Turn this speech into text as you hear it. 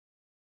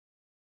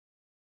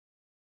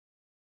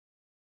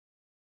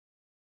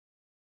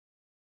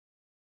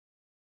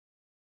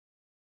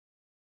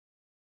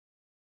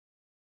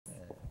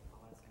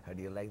How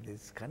do you like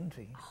this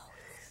country? Oh,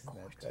 it's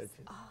gorgeous.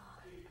 Oh.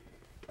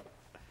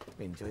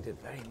 We enjoyed it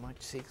very much,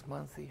 6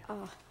 months here.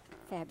 Oh,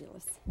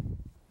 fabulous.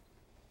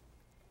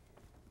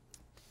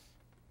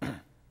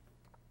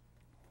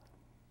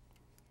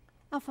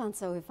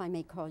 Alfonso, if I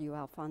may call you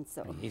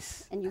Alfonso.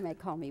 Please. And you may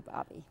call me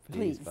Bobbie.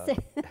 Please, Bobbie.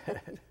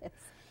 Yes.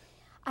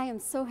 I am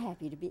so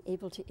happy to be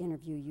able to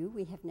interview you.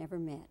 We have never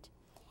met.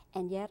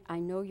 And yet I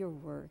know your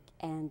work,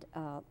 and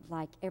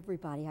like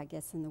everybody, I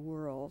guess, in the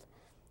world,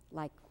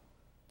 like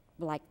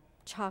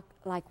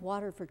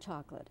water for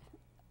chocolate.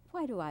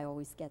 Why do I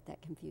always get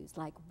that confused?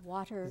 Like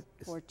water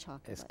for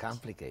chocolate. It's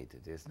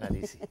complicated. It's not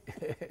easy.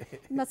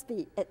 It must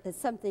be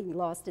something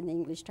lost in the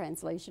English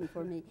translation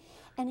for me.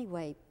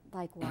 Anyway,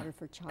 like water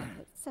for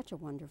chocolate. Such a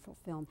wonderful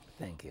film.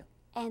 Thank you.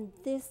 And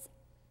this,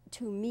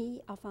 to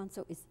me,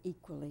 Alfonso, is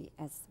equally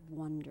as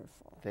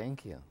wonderful.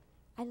 Thank you.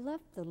 I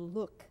love the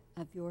look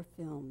of your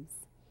films,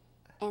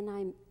 and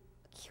I'm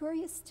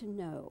curious to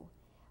know,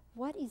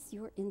 what is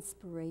your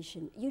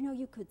inspiration? You know,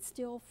 you could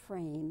still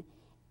frame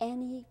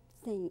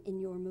anything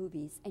in your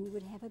movies and you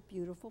would have a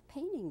beautiful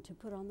painting to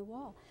put on the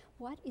wall.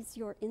 What is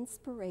your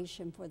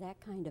inspiration for that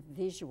kind of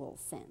visual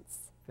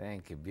sense?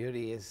 Thank you.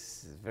 Beauty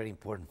is very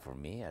important for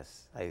me,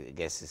 as I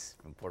guess it's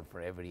important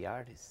for every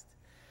artist.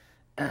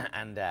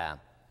 And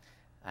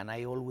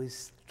I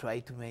always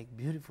try to make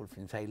beautiful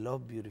films. I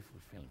love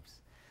beautiful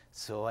films.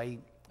 So I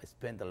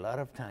spend a lot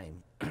of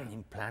time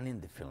in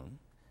planning the film,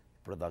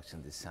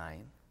 production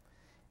design,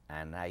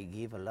 and I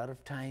give a lot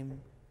of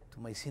time to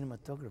my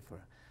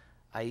cinematographer.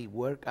 I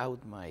work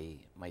out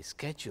my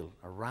schedule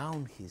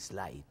around his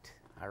light,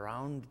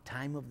 around the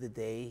time of the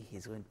day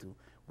he's going to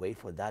wait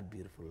for that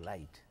beautiful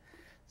light.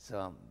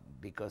 So,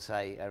 because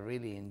I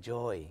really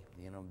enjoy,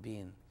 you know,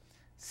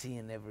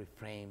 seeing every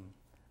frame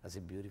as a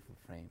beautiful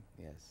frame,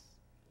 yes.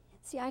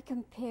 See, I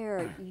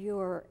compare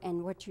your,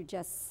 and what you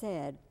just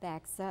said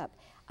backs up,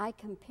 I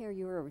compare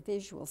your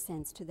visual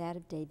sense to that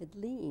of David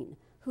Lean,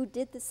 who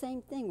did the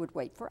same thing, would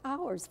wait for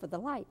hours for the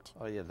light.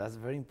 Oh yeah, that's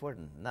very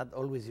important. Not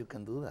always you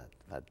can do that,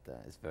 but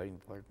it's very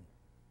important.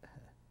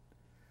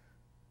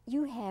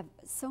 You have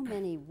so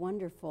many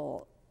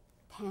wonderful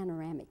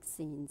panoramic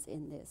scenes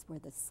in this where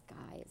the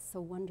sky is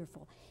so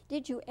wonderful.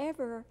 Did you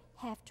ever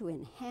have to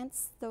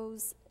enhance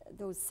those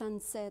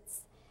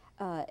sunsets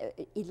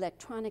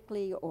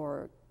electronically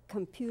or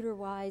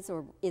computer-wise,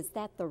 or is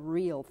that the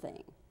real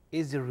thing?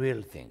 It's the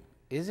real thing.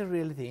 It's the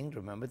real thing.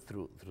 Remember,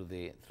 through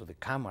the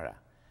camera,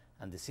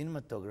 and the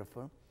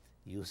cinematographer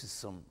uses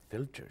some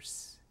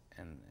filters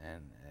and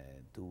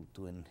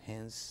to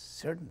enhance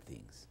certain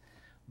things.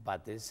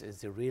 But this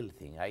is the real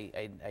thing.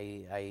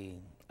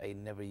 I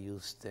never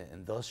used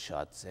in those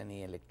shots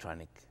any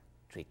electronic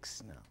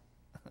tricks. No.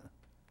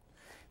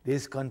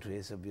 This country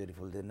is so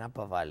beautiful. The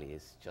Napa Valley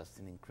is just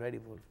an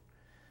incredible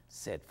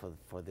set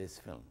for this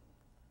film.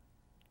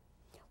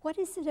 What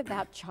is it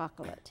about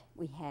chocolate?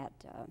 We had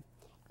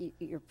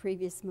your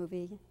previous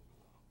movie,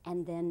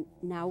 and then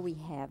now we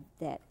have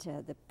that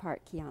the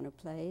part Keanu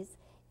plays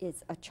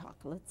is a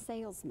chocolate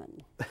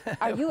salesman.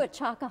 Are you a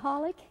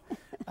chocoholic?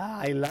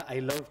 I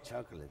love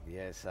chocolate.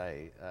 Yes,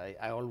 I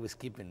always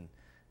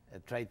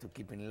try to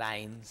keep in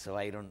line, so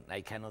I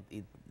cannot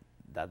eat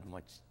that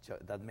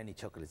many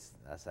chocolates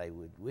as I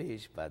would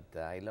wish, but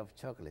I love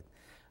chocolate.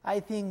 I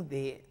think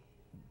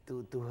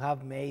to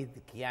have made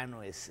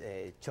Keanu as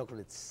a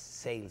chocolate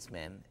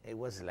salesman, it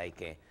was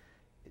like a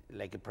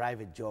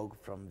private joke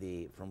from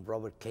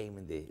Robert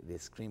Kamen, the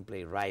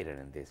screenplay writer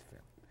in this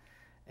film.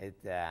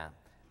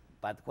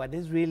 But what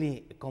is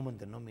really a common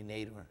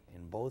denominator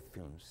in both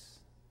films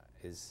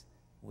is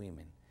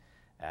women.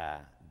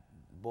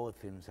 Both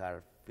films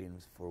are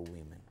films for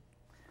women.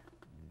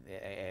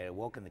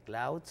 Walk in the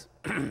Clouds,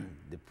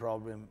 the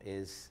problem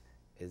is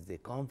the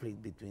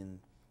conflict between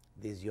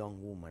this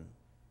young woman,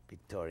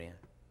 Victoria,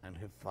 and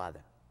her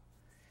father.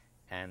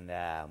 And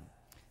the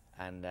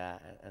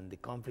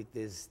conflict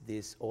is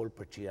this old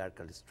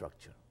patriarchal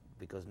structure,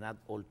 because not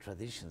all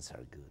traditions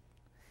are good.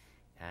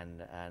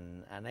 And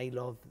I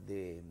love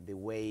the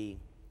way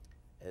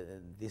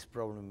this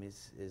problem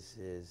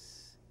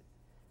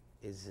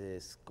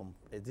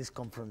this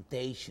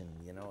confrontation,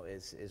 you know,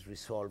 is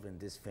resolved in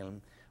this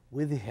film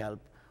with the help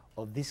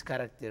of this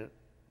character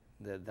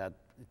that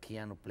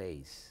Keanu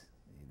plays,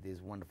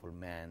 this wonderful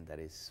man that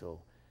is so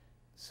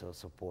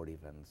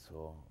supportive and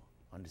so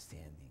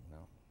understanding. You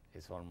know?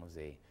 It's almost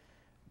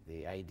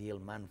the ideal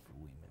man for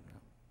women.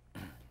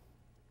 No?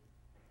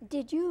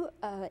 Did you,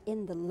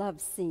 in the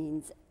love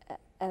scenes,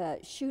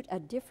 shoot a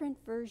different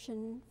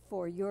version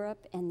for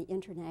Europe and the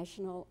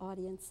international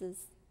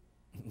audiences?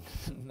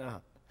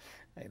 No,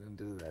 I don't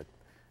do that.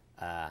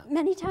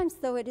 Many times,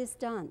 though, it is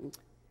done.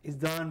 It's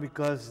done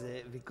because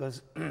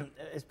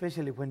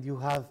especially when you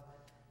have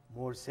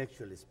more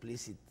sexual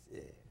explicit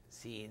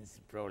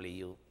scenes, probably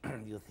you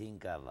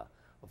think of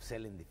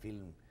selling the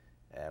film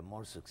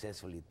more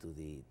successfully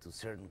to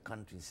certain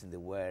countries in the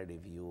world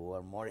if you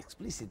are more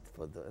explicit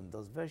in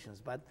those versions.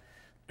 But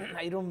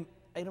I don't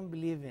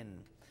believe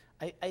in.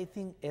 I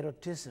think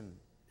eroticism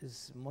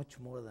is much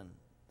more than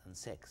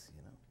sex.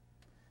 You know,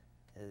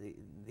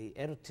 the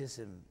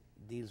erotism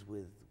deals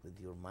with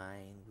your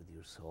mind, with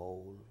your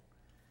soul,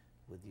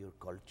 with your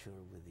culture,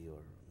 with your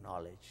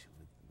knowledge,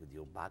 with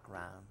your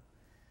background.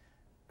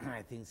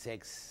 I think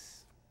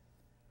sex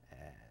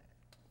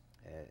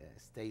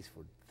stays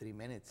for 3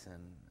 minutes,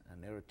 and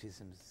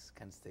erotism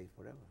can stay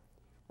forever.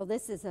 Well,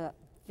 this is a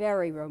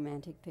very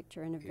romantic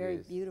picture and a very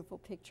Yes. beautiful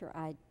picture.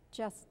 I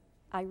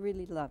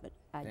really love it.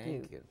 I do.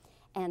 Thank you.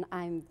 And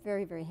I'm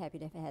very, very happy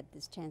to have had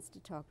this chance to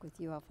talk with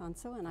you,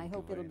 Alfonso, and I Thank you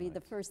hope it'll very be the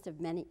much. first of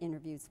many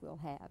interviews we'll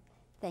have.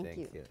 Thank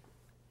you.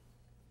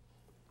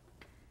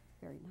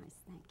 Very nice,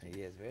 thank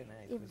you. Yes, very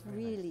nice. It was very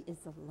really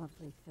is a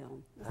lovely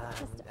film. It's nice.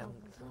 just a I'm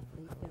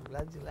lovely film.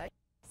 glad you like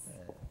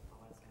it.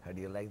 How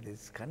do you like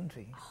this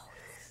country? Oh,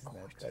 it's Not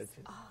gorgeous.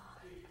 culture.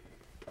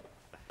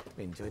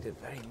 We enjoyed it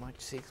very much,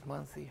 6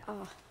 months here.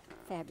 Oh,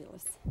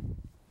 fabulous.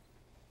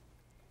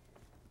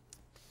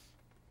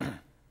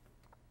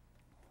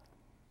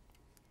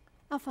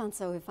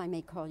 Alfonso, if I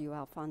may call you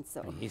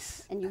Alfonso.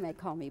 Please. And you may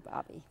call me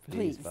Bobbie.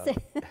 Please, Bobbie.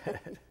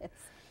 Yes.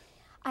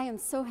 I am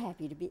so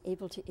happy to be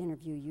able to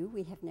interview you.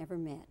 We have never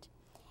met.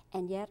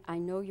 And yet I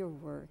know your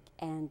work,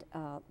 and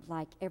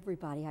like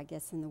everybody, I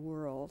guess, in the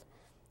world,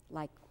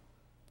 like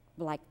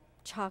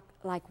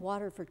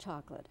water for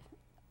chocolate.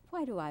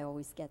 Why do I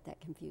always get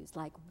that confused?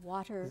 Like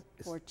water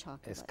for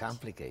chocolate. It's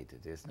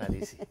complicated. It's not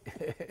easy.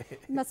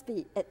 It must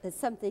be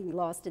something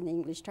lost in the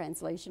English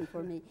translation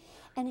for me.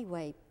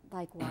 Anyway,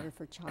 like water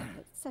for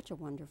chocolate. Such a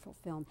wonderful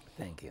film.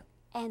 Thank you.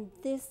 And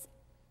this,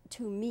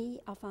 to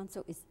me,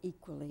 Alfonso, is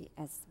equally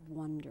as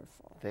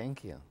wonderful.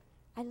 Thank you.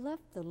 I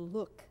love the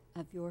look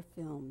of your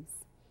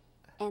films,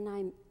 and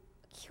I'm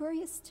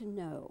curious to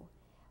know,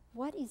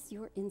 what is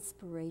your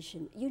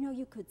inspiration? You know,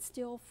 you could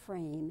still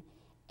frame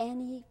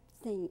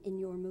anything in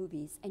your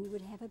movies, and you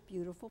would have a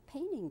beautiful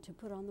painting to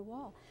put on the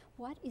wall.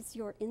 What is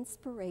your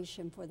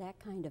inspiration for that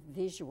kind of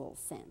visual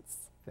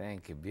sense?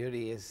 Thank you.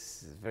 Beauty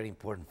is very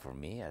important for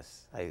me,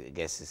 as I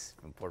guess it's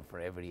important for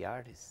every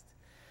artist.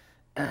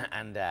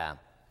 and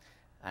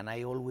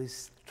I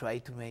always try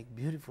to make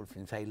beautiful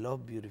films. I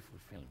love beautiful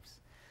films.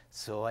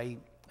 So I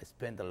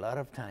spend a lot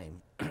of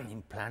time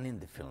in planning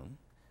the film,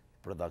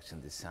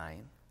 production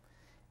design,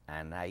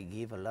 and I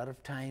give a lot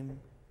of time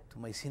to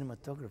my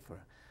cinematographer.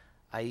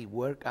 I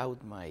work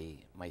out my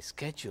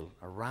schedule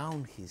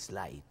around his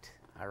light,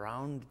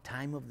 around the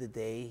time of the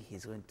day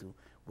he's going to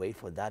wait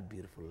for that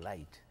beautiful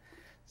light.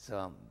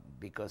 So,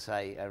 because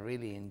I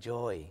really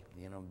enjoy,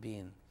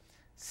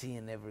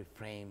 seeing every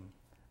frame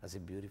as a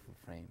beautiful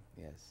frame,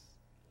 yes.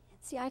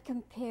 See, I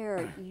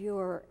compare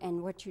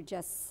and what you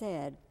just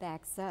said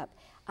backs up,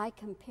 I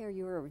compare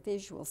your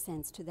visual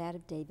sense to that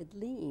of David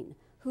Lean,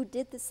 who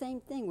did the same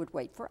thing, would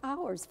wait for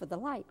hours for the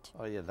light.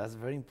 Oh yeah, that's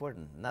very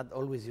important. Not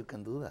always you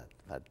can do that,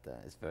 but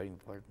it's very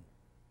important.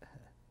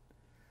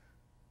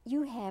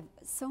 You have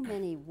so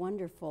many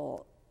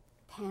wonderful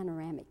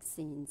panoramic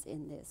scenes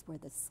in this where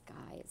the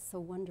sky is so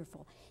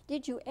wonderful.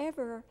 Did you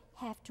ever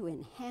have to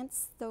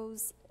enhance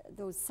those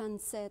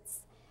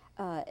sunsets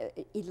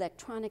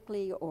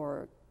electronically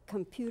or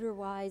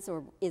computer-wise,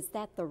 or is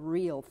that the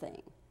real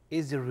thing?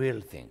 It's the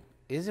real thing.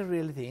 It's the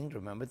real thing.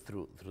 Remember,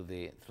 through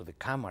the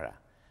camera,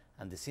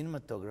 and the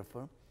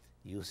cinematographer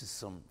uses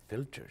some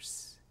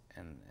filters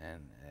and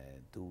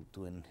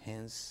to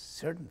enhance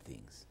certain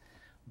things.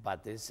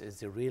 But this is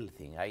the real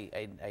thing.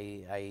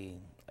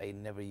 I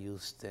never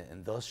used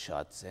in those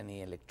shots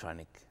any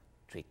electronic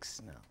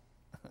tricks. No.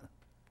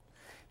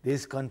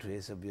 This country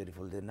is so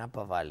beautiful. The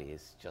Napa Valley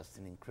is just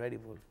an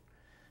incredible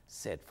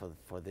set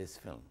for this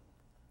film.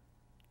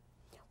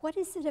 What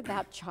is it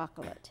about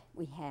chocolate?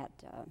 We had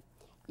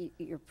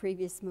your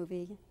previous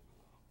movie,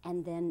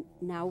 and then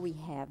now we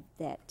have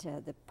that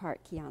the part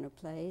Keanu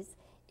plays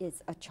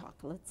is a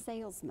chocolate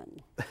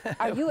salesman.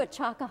 Are you a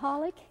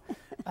chocoholic?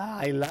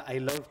 I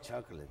love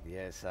chocolate.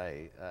 Yes,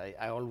 I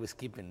always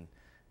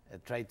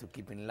try to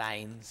keep in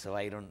line, so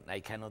I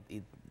cannot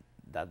eat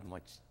that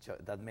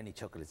many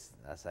chocolates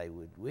as I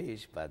would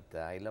wish, but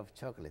I love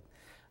chocolate.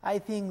 I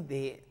think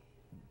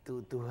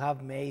to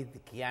have made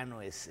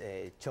Keanu as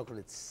a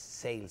chocolate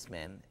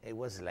salesman, it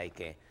was like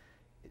a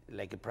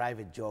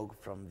private joke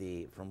from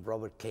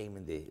Robert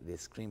Kamen, the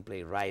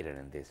screenplay writer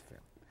in this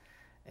film.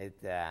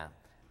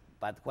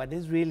 But what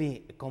is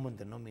really a common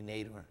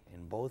denominator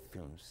in both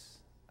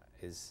films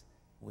is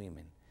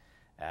women.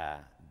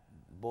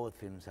 Both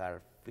films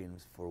are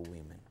films for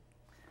women.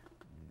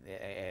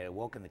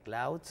 Walk in the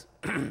Clouds,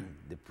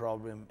 the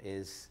problem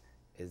is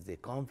the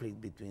conflict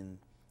between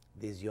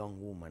this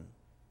young woman,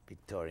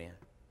 Victoria,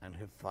 and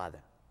her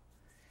father.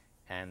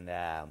 And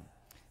the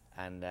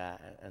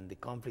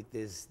conflict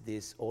is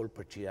this old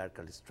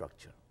patriarchal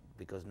structure,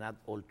 because not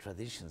all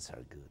traditions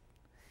are good.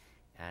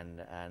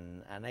 And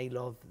I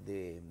love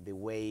the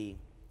way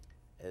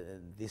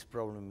this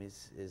problem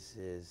is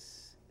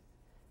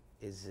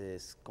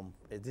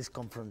this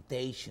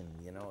confrontation,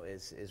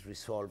 is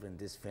resolved in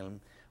this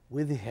film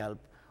with the help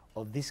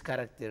of this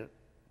character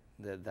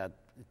that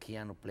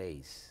Keanu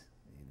plays,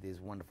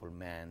 this wonderful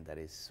man that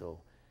is so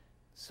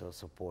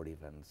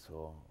supportive and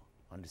so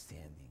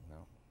understanding.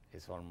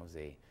 It's almost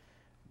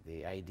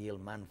the ideal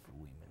man for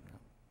women.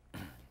 No?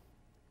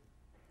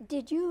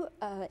 Did you,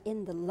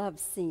 in the love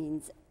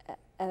scenes,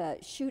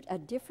 shoot a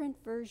different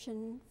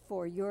version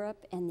for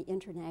Europe and the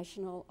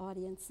international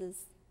audiences?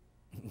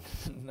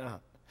 No,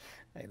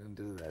 I don't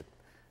do that.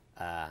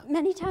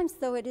 Many times,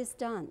 though, it is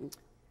done.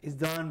 It's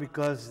done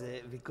because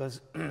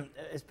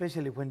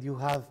especially when you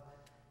have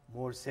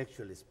more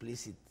sexually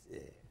explicit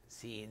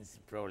scenes,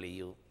 probably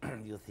you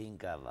you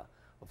think of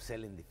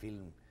selling the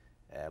film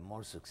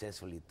more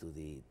successfully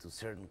to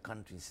certain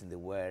countries in the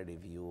world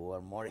if you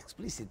are more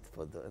explicit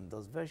in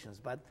those versions.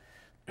 But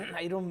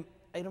I don't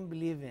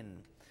believe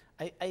in.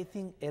 I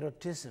think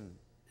erotism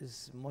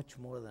is much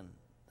more than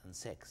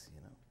sex.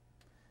 You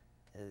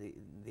know,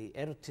 the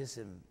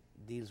erotism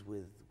deals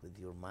with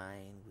your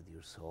mind, with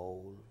your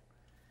soul,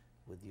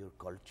 with your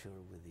culture,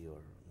 with your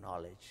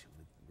knowledge,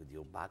 with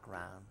your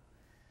background.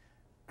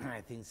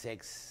 I think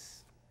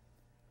sex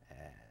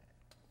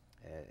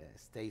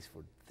stays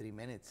for 3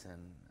 minutes,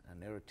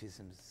 and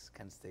erotism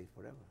can stay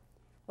forever.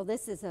 Well,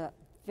 this is a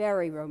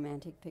very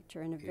romantic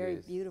picture and a very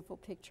Yes. beautiful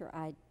picture.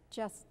 I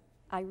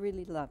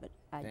really love it.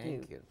 I do.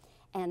 Thank you.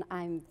 And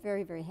I'm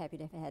very, very happy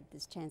to have had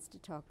this chance to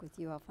talk with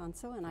you,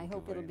 Alfonso, and I Thank you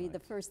hope it'll very be the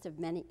much. first of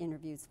many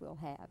interviews we'll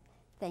have.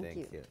 Thank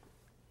you.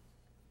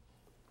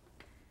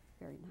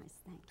 Very nice,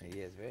 thank you.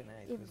 Yes, very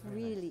nice. It was very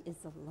really nice.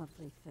 is a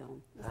lovely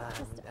film. It's Ah,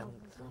 just a I'm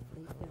lovely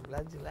film.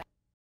 glad you like